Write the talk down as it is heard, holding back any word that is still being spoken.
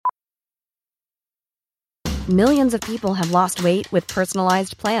Millions of people have lost weight with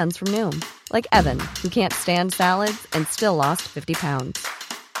personalized plans from Noom. Like Evan, who can't stand salads and still lost 50 pounds.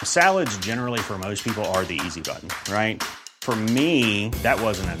 Salads generally for most people are the easy button, right? For me, that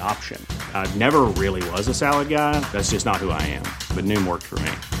wasn't an option. I never really was a salad guy. That's just not who I am. But Noom worked for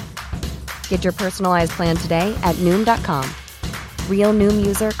me. Get your personalized plan today at Noom.com. Real Noom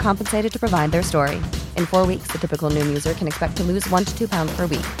user compensated to provide their story. In 4 weeks, the typical Noom user can expect to lose 1 to 2 pounds per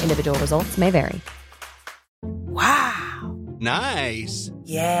week. Individual results may vary. Wow. Nice.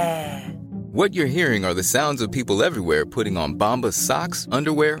 Yeah. What you're hearing are the sounds of people everywhere putting on Bombas socks,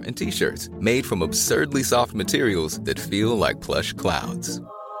 underwear, and T-shirts made from absurdly soft materials that feel like plush clouds.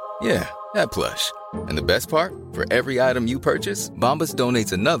 Yeah, that plush. And the best part? For every item you purchase, Bombas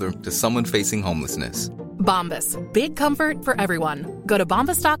donates another to someone facing homelessness. Bombas. Big comfort for everyone. Go to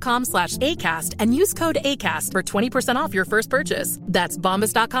bombas.com/ACAST and use code ACAST for 20% off your first purchase. That's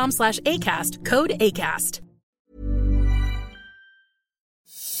bombas.com/ACAST. Code ACAST.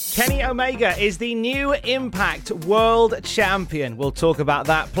 Kenny Omega is the new Impact World Champion. We'll talk about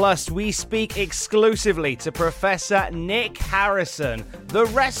that. Plus, we speak exclusively to Professor Nick Harrison, the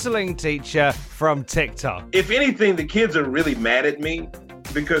wrestling teacher from TikTok. If anything, the kids are really mad at me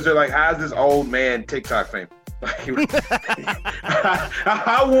because they're like, how's this old man TikTok famous?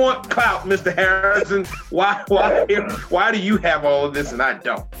 I want clout, Mr. Harrison. Why do you have all of this and I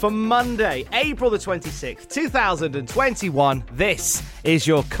don't? For Monday, April the 26th, 2021, this is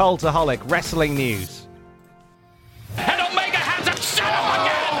your Cultaholic Wrestling News. And Omega has it set up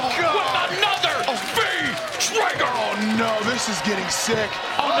again with another V-Trigger. Oh no, this is getting sick.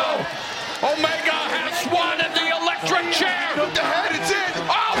 Oh no, Omega has won in the electric chair. What the head, it's in.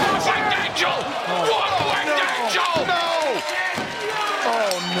 Oh, one-winged angel. One-winged angel. No.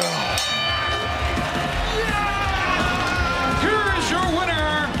 Oh no. Here is your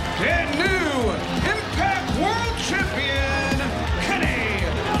winner and new Impact World Champion, Kenny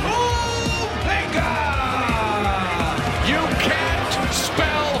Omega. You can't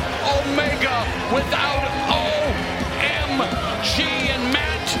spell Omega without O-M-G. And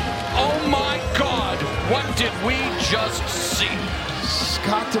Matt, oh my God, what did we just see?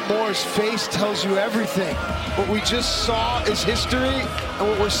 Scott D'Amore's face tells you everything. What we just saw is history, and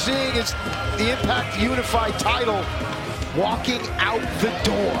what we're seeing is the Impact Unified title walking out the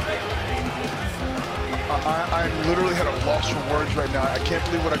door. I'm literally at a loss for words right now. I can't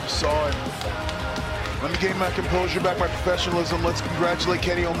believe what I just saw. And let me gain my composure back, my professionalism. Let's congratulate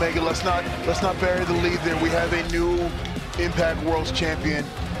Kenny Omega. Let's not bury the lead there. We have a new Impact World Champion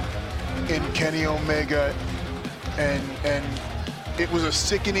in Kenny Omega, and it was a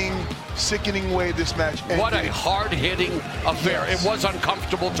sickening way this match ended. What a hard-hitting affair. Yes. It was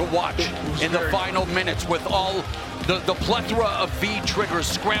uncomfortable to watch in the final minutes with all the plethora of V-triggers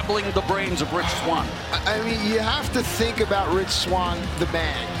scrambling the brains of Rich Swann. I mean, you have to think about Rich Swann, the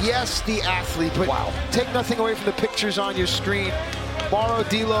man. Yes, the athlete, but take nothing away from the pictures on your screen. Mauro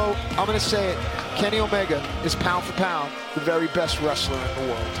D'Lo, I'm going to say it, Kenny Omega is pound for pound the very best wrestler in the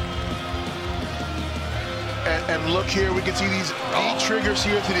world. And look here, we can see these V-triggers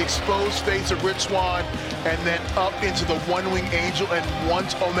here to the exposed face of Rich Swann, and then up into the one-wing angel, and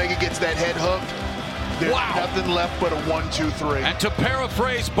once Omega gets that head hooked, there's nothing left but a 1, 2, 3. And to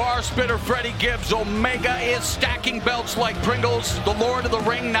paraphrase bar spitter Freddie Gibbs, Omega is stacking belts like Pringles. The Lord of the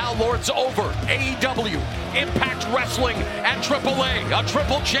Ring now lords over AEW, Impact Wrestling, and AAA. A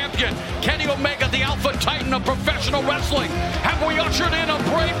triple champion, Kenny Omega, the Alpha Titan of professional wrestling. Have we ushered in a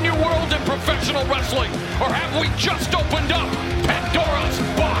brave new world in professional wrestling? Or have we just opened up Pandora's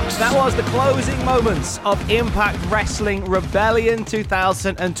box? That was the closing moments of Impact Wrestling Rebellion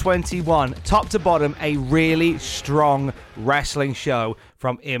 2021. Top to bottom, a really strong wrestling show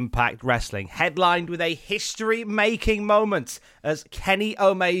from Impact Wrestling, headlined with a history-making moment as Kenny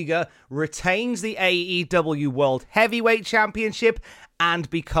Omega retains the AEW World Heavyweight Championship and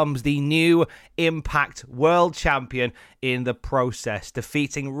becomes the new Impact World Champion in the process,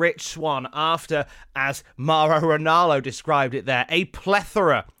 defeating Rich Swann after, as Mauro Ranallo described it there, a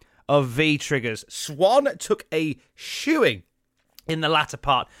plethora of V-triggers. Swann took a shoeing in the latter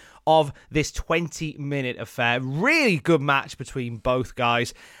part of this 20-minute affair. Really good match between both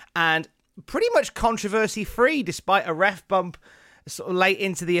guys, and pretty much controversy-free, despite a ref bump sort of late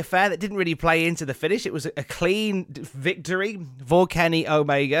into the affair that didn't really play into the finish. It was a clean victory for Kenny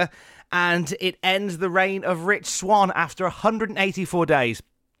Omega, and it ends the reign of Rich Swann after 184 days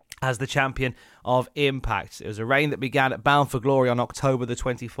as the champion of Impact. It was a reign that began at Bound for Glory on October the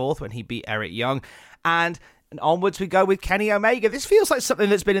 24th when he beat Eric Young, and onwards we go with Kenny Omega. This feels like something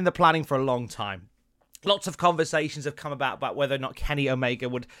that's been in the planning for a long time. Lots of conversations have come about whether or not Kenny Omega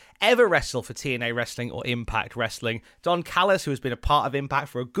would ever wrestle for TNA Wrestling or Impact Wrestling. Don Callis, who has been a part of Impact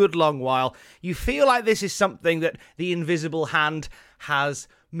for a good long while, you feel like this is something that the invisible hand has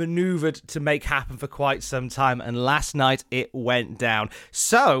maneuvered to make happen for quite some time, and last night it went down.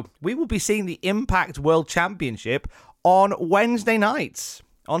 So, we will be seeing the Impact World Championship on Wednesday nights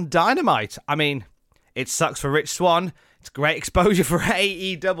on Dynamite. I mean, it sucks for Rich Swann. It's great exposure for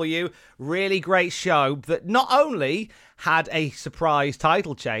AEW. Really great show that not only had a surprise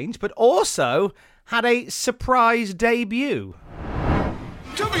title change, but also had a surprise debut.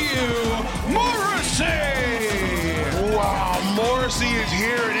 Morrissey! Wow, Morrissey is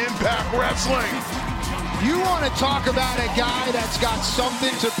here at Impact Wrestling. You want to talk about a guy that's got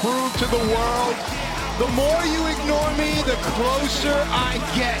something to prove to the world? The more you ignore me, the closer I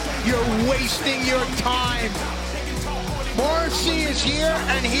get. You're wasting your time. Morrissey is here,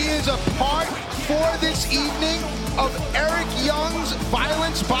 and he is a part for this evening of Eric Young's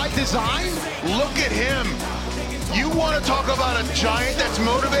Violence by Design. Look at him. You want to talk about a giant that's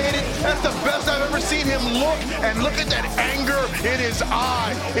motivated? That's the best I've ever seen him look. And look at that anger in his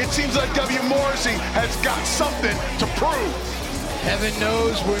eye. It seems like W. Morrissey has got something to prove. Heaven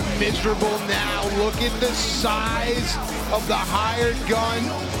knows we're miserable now. Look at the size of the hired gun,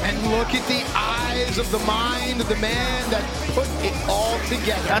 and look at the eyes of the mind of the man that put it all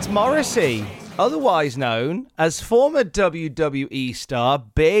together. That's Morrissey, otherwise known as former WWE star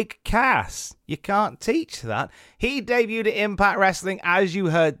Big Cass. You can't teach that. He debuted at Impact Wrestling, as you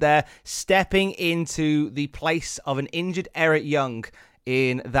heard there, stepping into the place of an injured Eric Young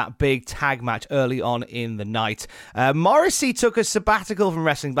in that big tag match early on in the night. Morrissey took a sabbatical from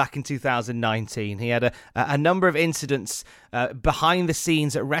wrestling back in 2019. He had a number of incidents behind the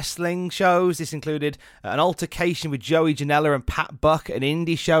scenes at wrestling shows. This included an altercation with Joey Janela and Pat Buck at an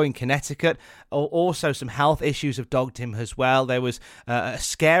indie show in Connecticut. Also, some health issues have dogged him as well. There was a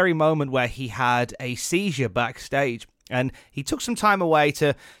scary moment where he had a seizure backstage, and he took some time away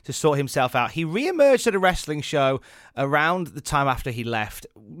to sort himself out. He re-emerged at a wrestling show around the time after he left,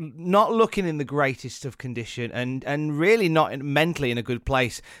 not looking in the greatest of condition and really not mentally in a good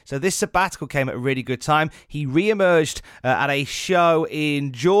place. So this sabbatical came at a really good time. He re-emerged at a show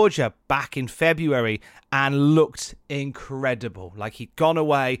in Georgia back in February and looked incredible. Like he'd gone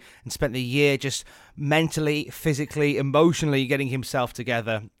away and spent the year just mentally, physically, emotionally getting himself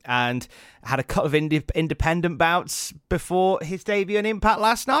together, and had a couple of independent bouts before his debut in Impact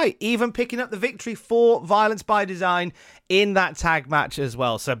last night, even picking up the victory for Violence by Design in that tag match as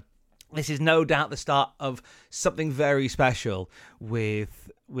well. So this is no doubt the start of something very special with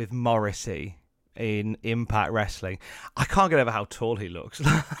Morrissey in Impact Wrestling. I can't get over how tall he looks.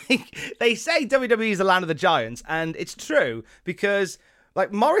 Like, they say WWE is the land of the giants, and it's true, because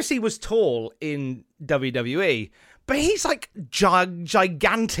like Morrissey was tall in WWE, but he's like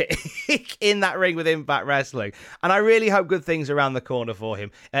gigantic in that ring with Impact Wrestling. And I really hope good things are around the corner for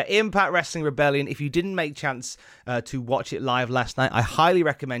him. Impact Wrestling Rebellion, if you didn't make chance to watch it live last night, I highly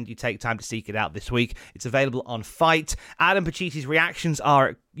recommend you take time to seek it out this week. It's available on Fight. Adam Pachiti's reactions are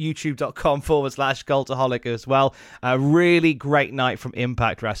at youtube.com/Cultaholic as well. A really great night from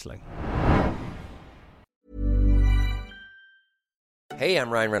Impact Wrestling. Hey, I'm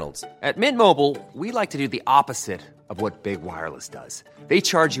Ryan Reynolds. At Mint Mobile, we like to do the opposite of what Big Wireless does. They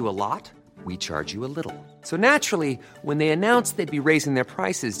charge you a lot, we charge you a little. So naturally, when they announced they'd be raising their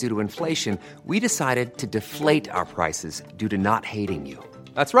prices due to inflation, we decided to deflate our prices due to not hating you.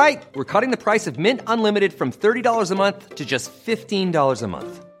 That's right. We're cutting the price of Mint Unlimited from $30 a month to just $15 a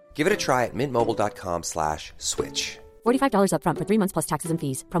month. Give it a try at mintmobile.com/switch. $45 up front for 3 months plus taxes and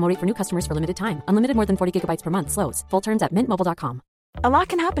fees. Promo rate for new customers for limited time. Unlimited more than 40 gigabytes per month slows. Full terms at mintmobile.com. A lot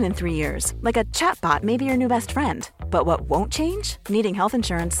can happen in 3 years, like a chatbot may be your new best friend. But what won't change? Needing health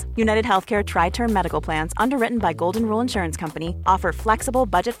insurance. United Healthcare Tri-Term Medical Plans, underwritten by Golden Rule Insurance Company, offer flexible,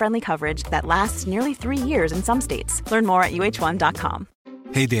 budget-friendly coverage that lasts nearly 3 years in some states. Learn more at UH1.com.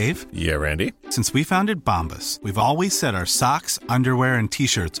 Hey, Dave. Yeah, Randy. Since we founded Bombas, we've always said our socks, underwear, and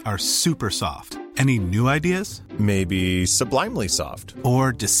T-shirts are super soft. Any new ideas? Maybe sublimely soft.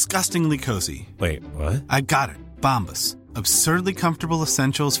 Or disgustingly cozy. Wait, what? I got it. Bombas. Absurdly comfortable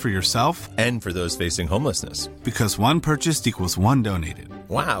essentials for yourself and for those facing homelessness. Because one purchased equals one donated.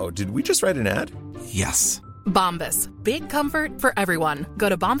 Wow, did we just write an ad? Yes. Bombas. Big comfort for everyone. Go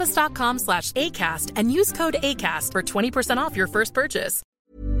to bombas.com/ACAST and use code ACAST for 20% off your first purchase.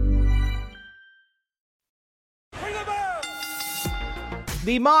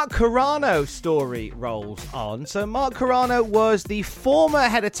 The Mark Carrano story rolls on. So Mark Carrano was the former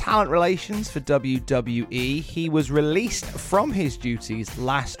head of talent relations for WWE. He was released from his duties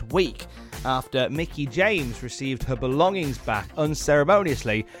last week. after Mickie James received her belongings back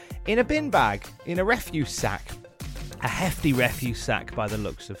unceremoniously in a bin bag, in a refuse sack. A hefty refuse sack by the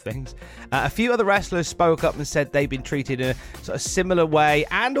looks of things. A few other wrestlers spoke up and said they'd been treated in a sort of similar way,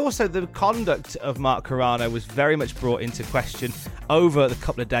 and also the conduct of Mark Carrano was very much brought into question over the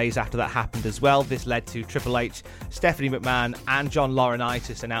couple of days after that happened as well. This led to Triple H, Stephanie McMahon and John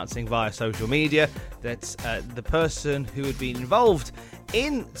Laurinaitis announcing via social media that the person who had been involved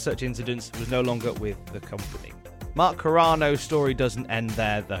in such incidents was no longer with the company. Mark Carrano's story doesn't end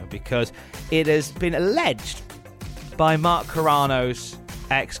there though, because it has been alleged by Mark Carrano's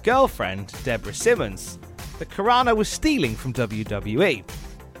ex-girlfriend, Deborah Simmons, that Carrano was stealing from WWE.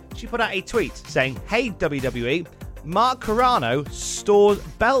 She put out a tweet saying, "Hey WWE, Mark Carrano stores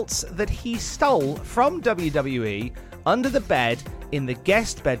belts that he stole from WWE under the bed in the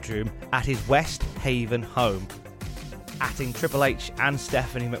guest bedroom at his West Haven home." Adding Triple H and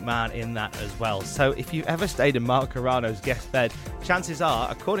Stephanie McMahon in that as well. So if you've ever stayed in Mark Carrano's guest bed, chances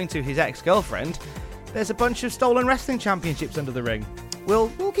are, according to his ex-girlfriend, there's a bunch of stolen wrestling championships under the ring. We'll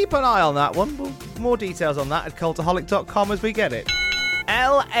keep an eye on that one. More details on that at cultaholic.com as we get it.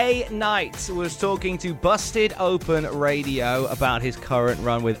 LA Knight was talking to Busted Open Radio about his current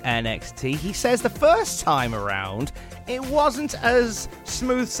run with NXT. He says the first time around, it wasn't as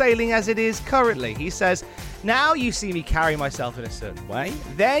smooth sailing as it is currently. He says, now you see me carry myself in a certain way.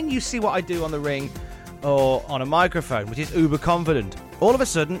 Then you see what I do on the ring or on a microphone, which is uber confident. All of a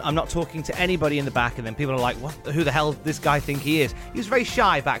sudden, I'm not talking to anybody in the back, and then people are like, who the hell does this guy think he is? He was very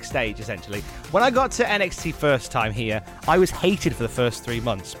shy backstage, essentially. When I got to NXT first time here, I was hated for the first 3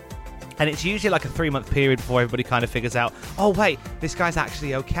 months. And it's usually like a 3-month period before everybody kind of figures out, oh wait, this guy's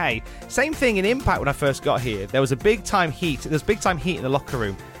actually okay. Same thing in Impact when I first got here. There was big time heat in the locker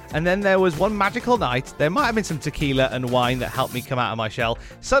room. And then there was one magical night, there might have been some tequila and wine that helped me come out of my shell.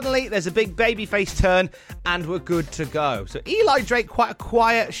 Suddenly, there's a big babyface turn, and we're good to go. So Eli Drake, quite a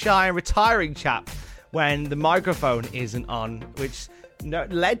quiet, shy, and retiring chap when the microphone isn't on, which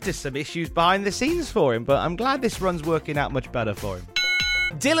led to some issues behind the scenes for him. But I'm glad this run's working out much better for him.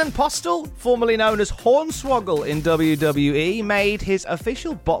 Dylan Postel, formerly known as Hornswoggle in WWE, made his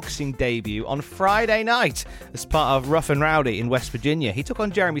official boxing debut on Friday night as part of Rough and Rowdy in West Virginia. He took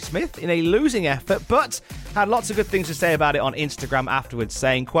on Jeremy Smith in a losing effort, but had lots of good things to say about it on Instagram afterwards,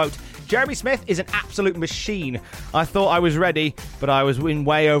 saying, quote, "Jeremy Smith is an absolute machine. I thought I was ready, but I was in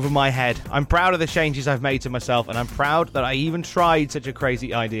way over my head. I'm proud of the changes I've made to myself, and I'm proud that I even tried such a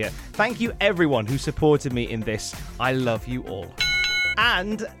crazy idea. Thank you everyone who supported me in this. I love you all."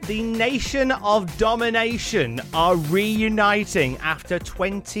 And the Nation of Domination are reuniting after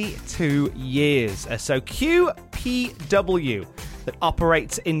 22 years. So QPW, that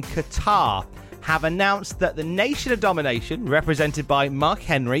operates in Qatar, have announced that the Nation of Domination, represented by Mark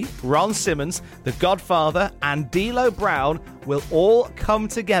Henry, Ron Simmons, The Godfather, and D'Lo Brown, will all come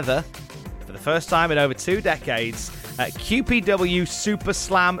together for the first time in over 2 decades at QPW Super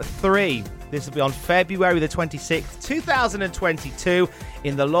Slam 3. This will be on February the 26th, 2022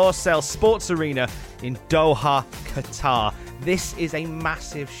 in the Lorsell Sports Arena in Doha, Qatar. This is a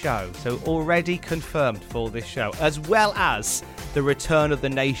massive show, so already confirmed for this show, as well as the return of the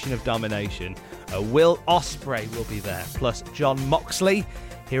Nation of Domination. Will Ospreay will be there, plus Jon Moxley,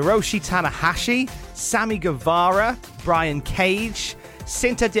 Hiroshi Tanahashi, Sammy Guevara, Brian Cage,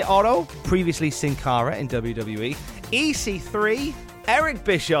 Cinta de Oro, previously Sin Cara in WWE, EC3, Eric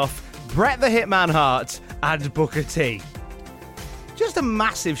Bischoff, Bret the Hitman Hart, and Booker T. Just a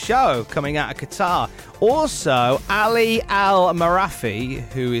massive show coming out of Qatar. Also, Ali Al-Marafi,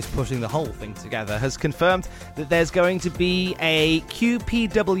 who is putting the whole thing together, has confirmed that there's going to be a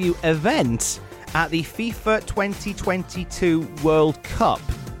QPW event at the FIFA 2022 World Cup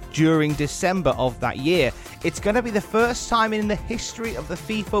during December of that year. It's going to be the first time in the history of the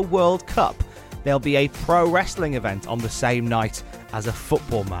FIFA World Cup there'll be a pro wrestling event on the same night as a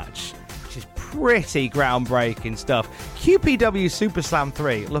football match, which is pretty groundbreaking stuff. QPW Super Slam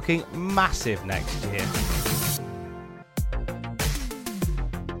 3 looking massive next year.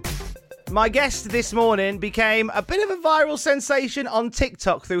 My guest this morning became a bit of a viral sensation on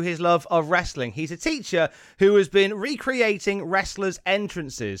TikTok through his love of wrestling. He's a teacher who has been recreating wrestlers'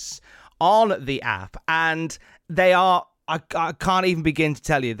 entrances on the app, and they are, I can't even begin to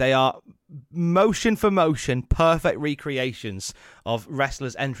tell you, they are motion for motion, perfect recreations of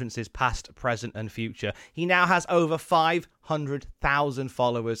wrestlers' entrances past, present and future. He now has over 5 100,000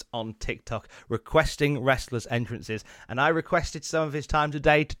 followers on TikTok requesting wrestlers' entrances, and I requested some of his time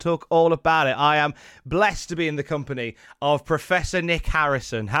today to talk all about it. I am blessed to be in the company of Professor Nick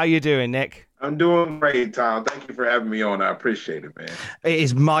Harrison. How you doing, Nick? I'm doing great, Tom. Thank you for having me on. I appreciate it, man. It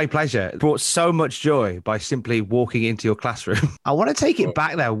is my pleasure. It brought so much joy by simply walking into your classroom. I want to take it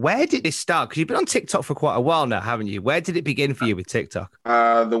back there. Where did this start? Because you've been on TikTok for quite a while now, haven't you? Where did it begin for you with TikTok?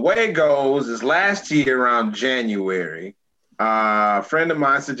 The way it goes is last year around January, a friend of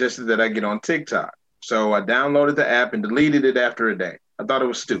mine suggested that I get on TikTok. So I downloaded the app and deleted it after a day. I thought it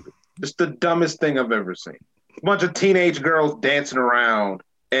was stupid. It's the dumbest thing I've ever seen. A bunch of teenage girls dancing around.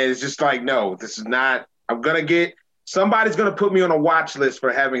 And it's just like, no, this is not, somebody's going to put me on a watch list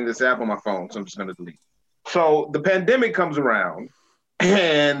for having this app on my phone. So I'm just going to delete it. So the pandemic comes around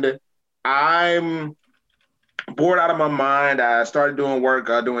and I'm bored out of my mind. I started doing work,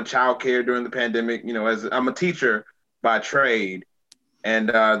 doing childcare during the pandemic, as I'm a teacher by trade. And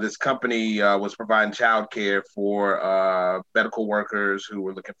this company was providing childcare for medical workers who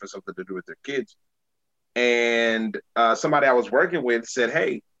were looking for something to do with their kids. And somebody I was working with said,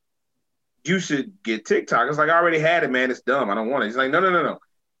 hey, you should get TikTok. I was like, I already had it, man. It's dumb. I don't want it. He's like, no.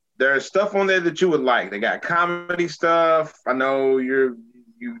 There's stuff on there that you would like. They got comedy stuff. I know you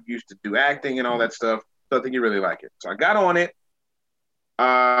used to do acting and all that stuff. So I think you really like it. So I got on it,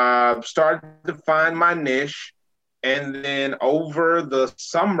 started to find my niche. And then over the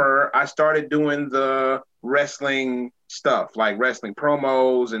summer, I started doing the wrestling stuff, like wrestling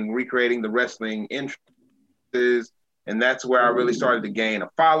promos and recreating the wrestling intros. And that's where I really started to gain a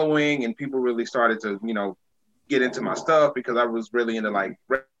following, and people really started to, get into my stuff because I was really into like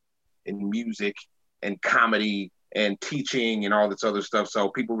and music and comedy and teaching and all this other stuff. So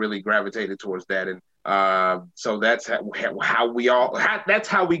people really gravitated towards that. And so that's how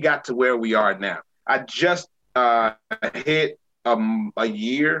we got to where we are now. I just hit a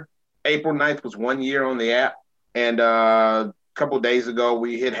year. April 9th was 1 year on the app. And a couple of days ago,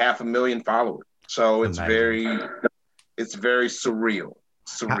 we hit 500,000 followers. So it's very surreal.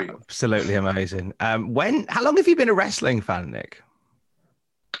 Absolutely amazing. How long have you been a wrestling fan, Nick?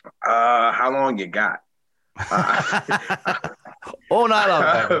 How long you got? All night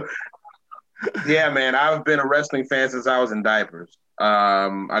long. Yeah, man. I've been a wrestling fan since I was in diapers.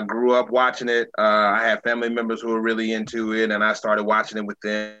 I grew up watching it. I had family members who were really into it, and I started watching it with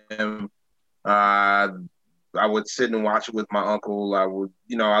them. I would sit and watch it with my uncle.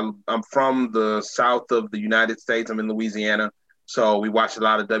 I'm from the south of the United States. I'm in Louisiana. So we watched a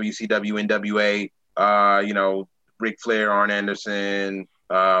lot of WCW, NWA, Ric Flair, Arn Anderson,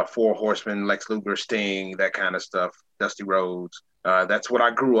 Four Horsemen, Lex Luger, Sting, that kind of stuff, Dusty Rhodes. That's what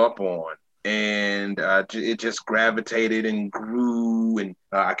I grew up on. And it just gravitated and grew, and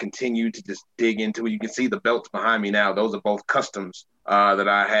I continued to just dig into it. You can see the belts behind me now. Those are both customs that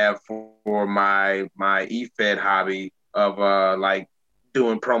I have for my eFed hobby of like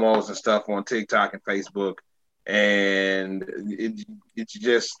doing promos and stuff on TikTok and Facebook. And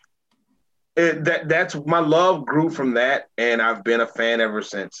that's my love grew from that, and I've been a fan ever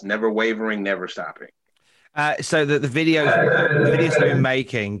since. Never wavering, never stopping. So the videos that you're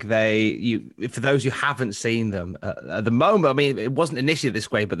making, for those who haven't seen them at the moment, I mean, it wasn't initially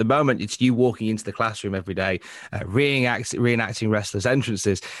this way, but at the moment it's you walking into the classroom every day, reenacting wrestlers'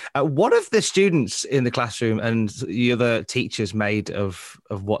 entrances. What have the students in the classroom and the other teachers made of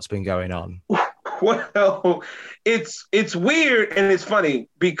what's been going on? Well, it's weird and it's funny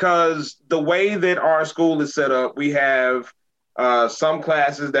because the way that our school is set up, we have some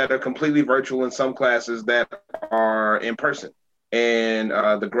classes that are completely virtual and some classes that are in person. And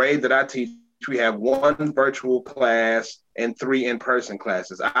the grade that I teach, we have 1 virtual class and 3 in-person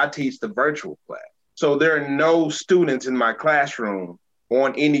classes. I teach the virtual class. So there are no students in my classroom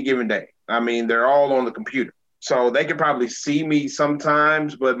on any given day. I mean, they're all on the computer. So they can probably see me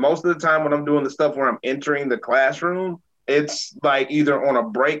sometimes, but most of the time when I'm doing the stuff where I'm entering the classroom, it's like either on a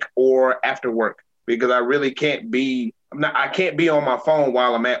break or after work, because I really can't be I can't be on my phone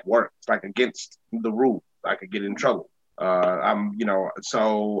while I'm at work. It's like against the rule. I could get in trouble.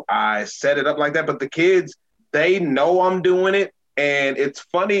 So I set it up like that. But the kids, they know I'm doing it. And it's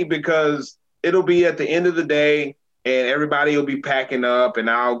funny because it'll be at the end of the day and everybody will be packing up and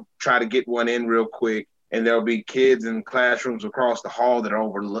I'll try to get one in real quick. And there'll be kids in classrooms across the hall that are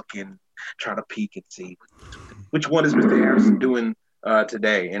overlooking, trying to peek and see which one is Mr. Harrison doing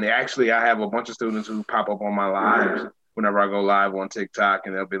today. And actually, I have a bunch of students who pop up on my lives whenever I go live on TikTok,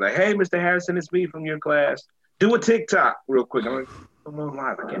 and they'll be like, "Hey, Mr. Harrison, it's me from your class. Do a TikTok real quick." I'm like, "I'm on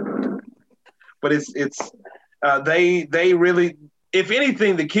live. I can't do it." But they really, if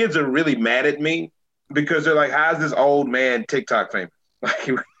anything, the kids are really mad at me because they're like, how's this old man TikTok famous? Like,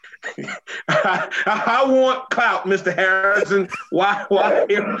 I want clout, Mr. Harrison.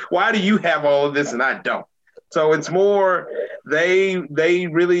 Why do you have all of this and I don't? So it's more they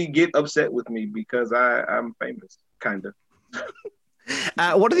really get upset with me because I'm famous, kind of.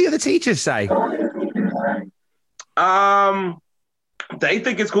 What do the other teachers say? They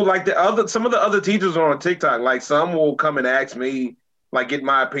think it's cool. Like some of the other teachers are on TikTok. Like some will come and ask me, like, get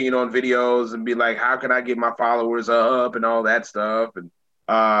my opinion on videos and be like, how can I get my followers up and all that stuff. And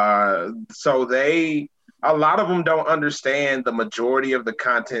so a lot of them don't understand the majority of the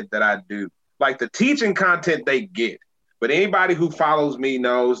content that I do. Like the teaching content they get, but anybody who follows me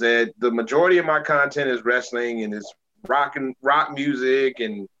knows that the majority of my content is wrestling and it's rock music,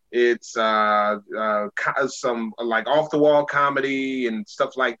 and it's some like off the wall comedy and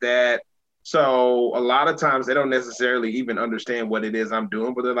stuff like that. So a lot of times they don't necessarily even understand what it is I'm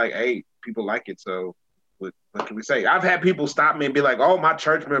doing, but they're like, hey, people like it. So what can we say? I've had people stop me and be like, oh, my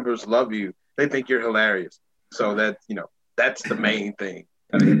church members love you. They think you're hilarious. So that's the main thing.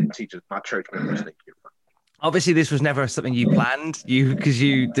 Teachers, my church members think you're funny. Obviously, this was never something you planned, because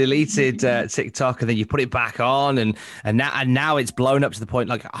you deleted TikTok and then you put it back on, and now it's blown up to the point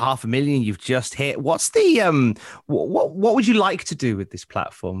like 500,000 you've just hit. What's the what would you like to do with this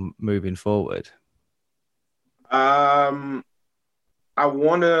platform moving forward? I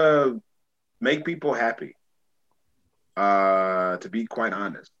want to make people happy. To be quite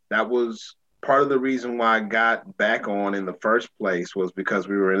honest, that was part of the reason why I got back on in the first place, was because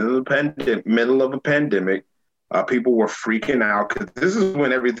we were in the middle of a pandemic. People were freaking out because this is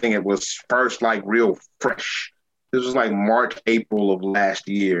when everything it was first like real fresh. This was like March, April of last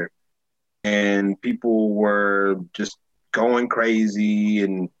year. And people were just going crazy,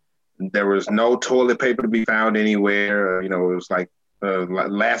 and there was no toilet paper to be found anywhere. It was like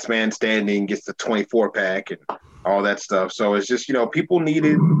last man standing gets the 24 pack and all that stuff. So it's just, people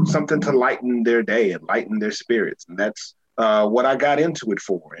needed something to lighten their day and lighten their spirits. And that's what I got into it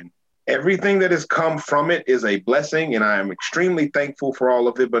for. And everything that has come from it is a blessing, and I am extremely thankful for all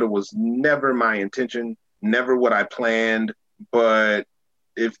of it, but it was never my intention, never what I planned. But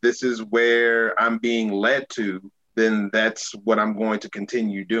if this is where I'm being led to, then that's what I'm going to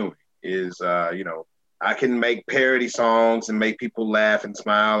continue doing is, I can make parody songs and make people laugh and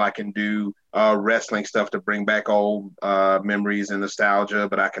smile. I can do wrestling stuff to bring back old memories and nostalgia,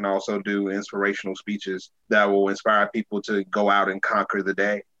 but I can also do inspirational speeches that will inspire people to go out and conquer the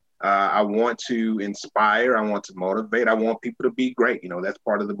day. I want to inspire. I want to motivate. I want people to be great. That's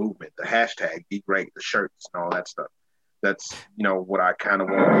part of the movement, the hashtag be great, the shirts and all that stuff. That's, what I kind of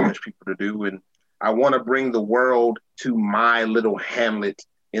want to push people to do. And I want to bring the world to my little hamlet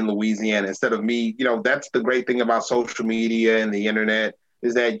in Louisiana instead of me. That's the great thing about social media and the internet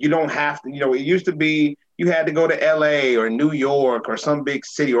is that you don't have to, it used to be you had to go to LA or New York or some big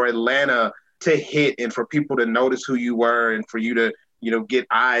city or Atlanta to hit and for people to notice who you were and for you to, get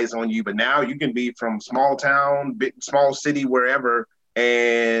eyes on you. But now you can be from small town, small city, wherever,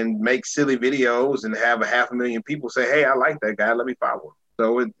 and make silly videos and have 500,000 people say, hey, I like that guy. Let me follow him.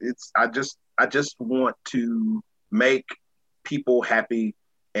 So I just want to make people happy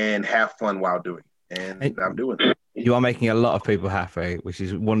and have fun while doing it. And I'm doing it. You are making a lot of people happy, which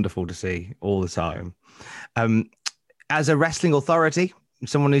is wonderful to see all the time. As a wrestling authority,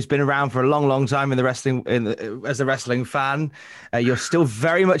 someone who's been around for a long, long time in the wrestling, as a wrestling fan, you're still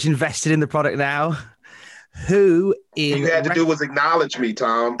very much invested in the product now. Who in you had to do was acknowledge me,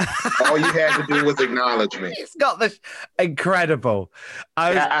 Tom. All you had to do was acknowledge me. It's got this incredible.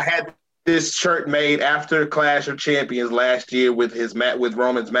 I had this shirt made after Clash of Champions last year with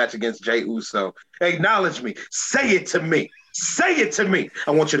Roman's match against Jey Uso. Acknowledge me. Say it to me. Say it to me.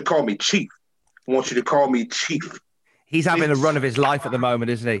 I want you to call me Chief. I want you to call me Chief. He's having the run of his life at the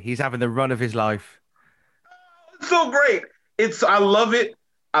moment, isn't he? He's having the run of his life. It's so great. I love it.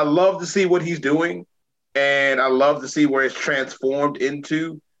 I love to see what he's doing. And I love to see where it's transformed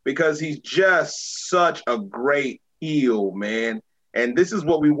into, because he's just such a great heel, man. And this is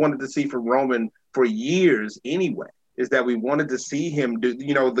what we wanted to see from Roman for years anyway, is that we wanted to see him do,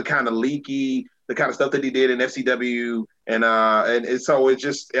 the kind of leaky, the kind of stuff that he did in FCW. And so it's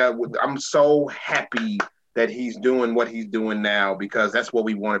just, I'm so happy that he's doing what he's doing now, because that's what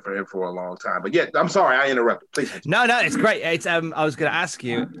we wanted for him for a long time. But yeah, I'm sorry, I interrupted. Please. No, it's great. I was going to ask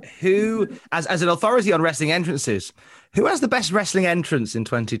you, who, as an authority on wrestling entrances, who has the best wrestling entrance in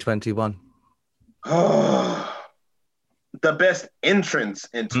 2021? The best entrance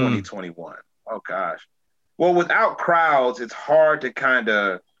in 2021. Oh gosh. Well, without crowds, it's hard to kind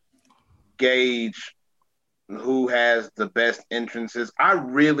of gauge who has the best entrances. I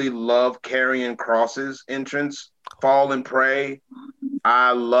really love Karrion Kross's entrance, Fall and Pray.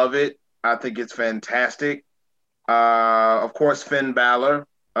 I love it. I think it's fantastic. Of course, Finn Balor,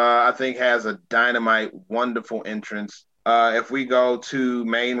 I think, has a dynamite, wonderful entrance. If we go to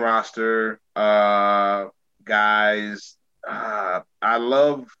main roster guys, I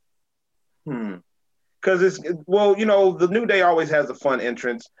love because the New Day always has a fun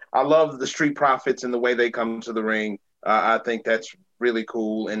entrance. I love the Street Profits and the way they come to the ring. I think that's really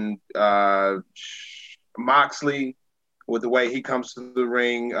cool. And Moxley, with the way he comes to the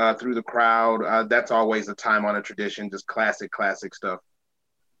ring through the crowd, that's always a time-honored tradition, just classic stuff.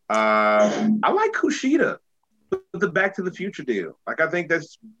 I like Kushida, the Back to the Future deal. Like, I think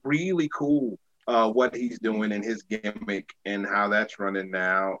that's really cool, what he's doing and his gimmick and how that's running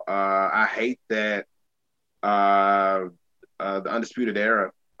now. I hate that the Undisputed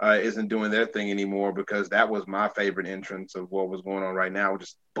Era isn't doing their thing anymore, because that was my favorite entrance of what was going on right now.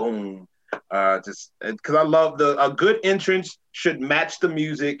 Just boom. Just because I love a good entrance should match the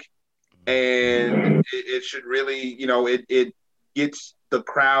music, and it should really, it gets the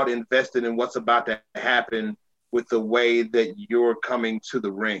crowd invested in what's about to happen with the way that you're coming to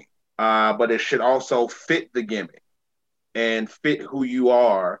the ring. But it should also fit the gimmick and fit who you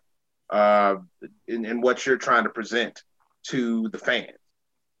are and what you're trying to present to the fans.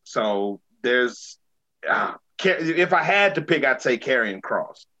 So there's, if I had to pick, I'd say Karrion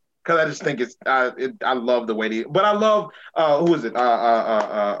Kross, because I just think I love the way but I love, who is it? The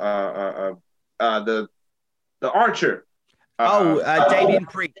Archer. Damian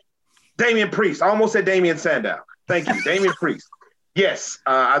Priest. Damian Priest. I almost said Damian Sandow. Thank you. Damian Priest. Yes.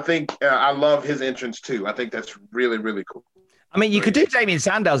 I think I love his entrance too. I think that's really, really cool. I mean, you could do Damian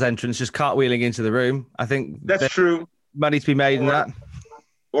Sandow's entrance, just cartwheeling into the room. I think that's true. Money to be made in that.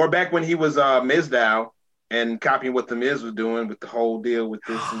 Or back when he was Mizdow and copying what the Miz was doing with the whole deal with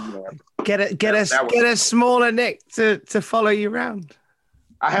this. Get a smaller Nick to follow you around.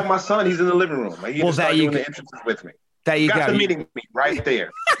 I have my son. He's in the living room. He just started doing the entrances with me. There you got go. the meeting me right there.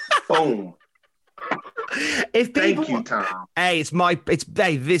 Boom. Thank you, Tom. Hey,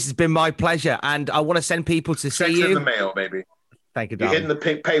 this has been my pleasure, and I want to send people to see you. Checks in the mail, baby. Thank you, You're darling.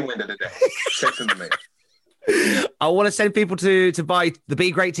 hitting the pay window today. Checks in the mail. I want to send people to buy the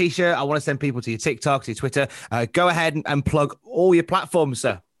Be Great t-shirt. I want to send people to your TikTok, to your Twitter. Go ahead and plug all your platforms,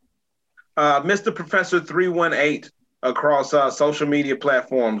 sir. Mr. Professor 318 across social media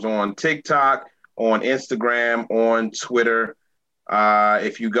platforms, on TikTok, on Instagram, on Twitter.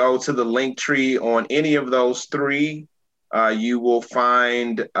 If you go to the link tree on any of those three, you will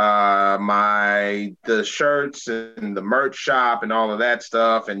find the shirts and the merch shop and all of that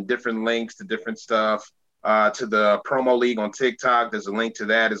stuff, and different links to different stuff. To the Promo League on TikTok, there's a link to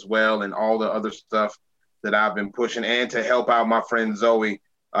that as well, and all the other stuff that I've been pushing, and to help out my friend Zoe,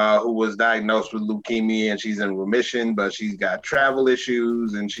 who was diagnosed with leukemia, and she's in remission, but she's got travel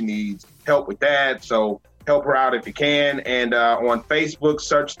issues and she needs help with that. So help her out if you can. And on Facebook,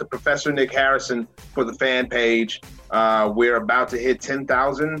 search the Professor Nick Harrison for the fan page. We're about to hit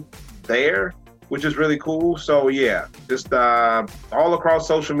 10,000 there, which is really cool. So yeah, just all across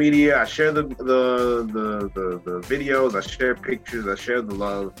social media, I share the videos, I share pictures, I share the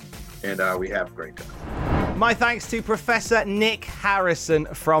love, and we have a great time. My thanks to Professor Nick Harrison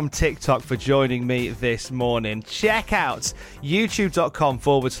from TikTok for joining me this morning. Check out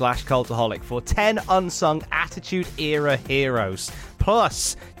youtube.com/Cultaholic for 10 unsung Attitude Era heroes,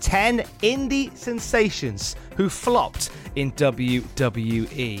 plus 10 indie sensations who flopped in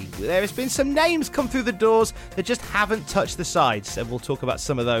WWE. There has been some names come through the doors that just haven't touched the sides, and we'll talk about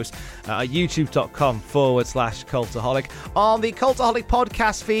some of those at youtube.com/Cultaholic. On the Cultaholic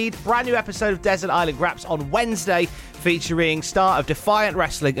podcast feed, brand new episode of Desert Island Graps on Wednesday, featuring star of Defiant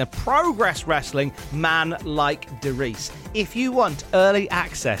Wrestling and Progress Wrestling, man like DeReese. If you want early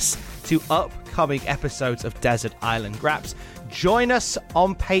access to upcoming episodes of Desert Island Graps, join us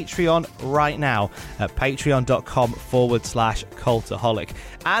on Patreon right now at patreon.com/Cultaholic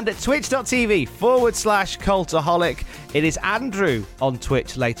and at twitch.tv/Cultaholic. It is Andrew on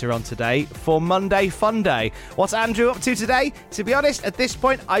Twitch later on today for Monday Fun Day. What's Andrew up to today? To be honest, at this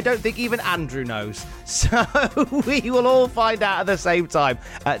point, I don't think even Andrew knows. So we will all find out at the same time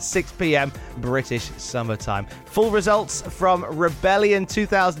at 6 p.m. British summertime. Full results from Rebellion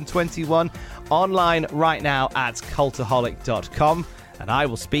 2021 online right now at cultaholic.com, and I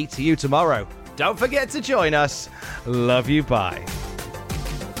will speak to you tomorrow. Don't forget to join us. Love you. Bye.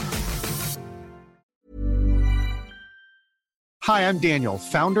 Hi, I'm Daniel,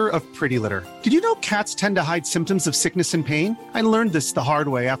 founder of Pretty Litter. Did you know cats tend to hide symptoms of sickness and pain? I learned this the hard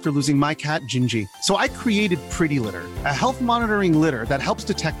way after losing my cat, Gingy. So I created Pretty Litter, a health monitoring litter that helps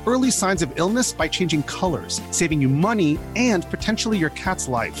detect early signs of illness by changing colors, saving you money and potentially your cat's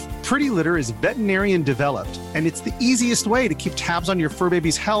life. Pretty Litter is veterinarian developed, and it's the easiest way to keep tabs on your fur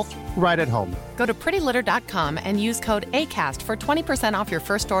baby's health right at home. Go to prettylitter.com and use code ACAST for 20% off your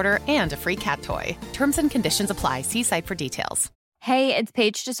first order and a free cat toy. Terms and conditions apply. See site for details. Hey, it's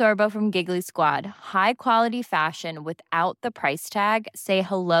Paige DeSorbo from Giggly Squad. High quality fashion without the price tag. Say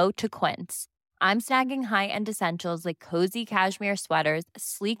hello to Quince. I'm snagging high-end essentials like cozy cashmere sweaters,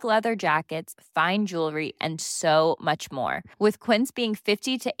 sleek leather jackets, fine jewelry, and so much more. With Quince being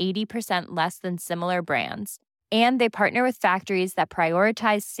 50 to 80% less than similar brands. And they partner with factories that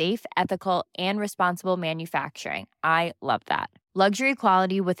prioritize safe, ethical, and responsible manufacturing. I love that. Luxury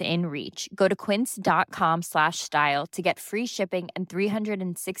quality within reach. Go to quince.com/style to get free shipping and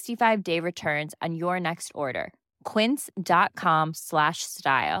 365-day returns on your next order.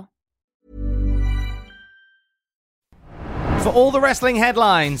 Quince.com/style. For all the wrestling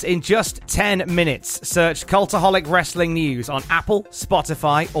headlines in just 10 minutes, search Cultaholic Wrestling News on Apple,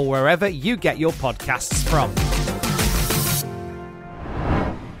 Spotify, or wherever you get your podcasts from.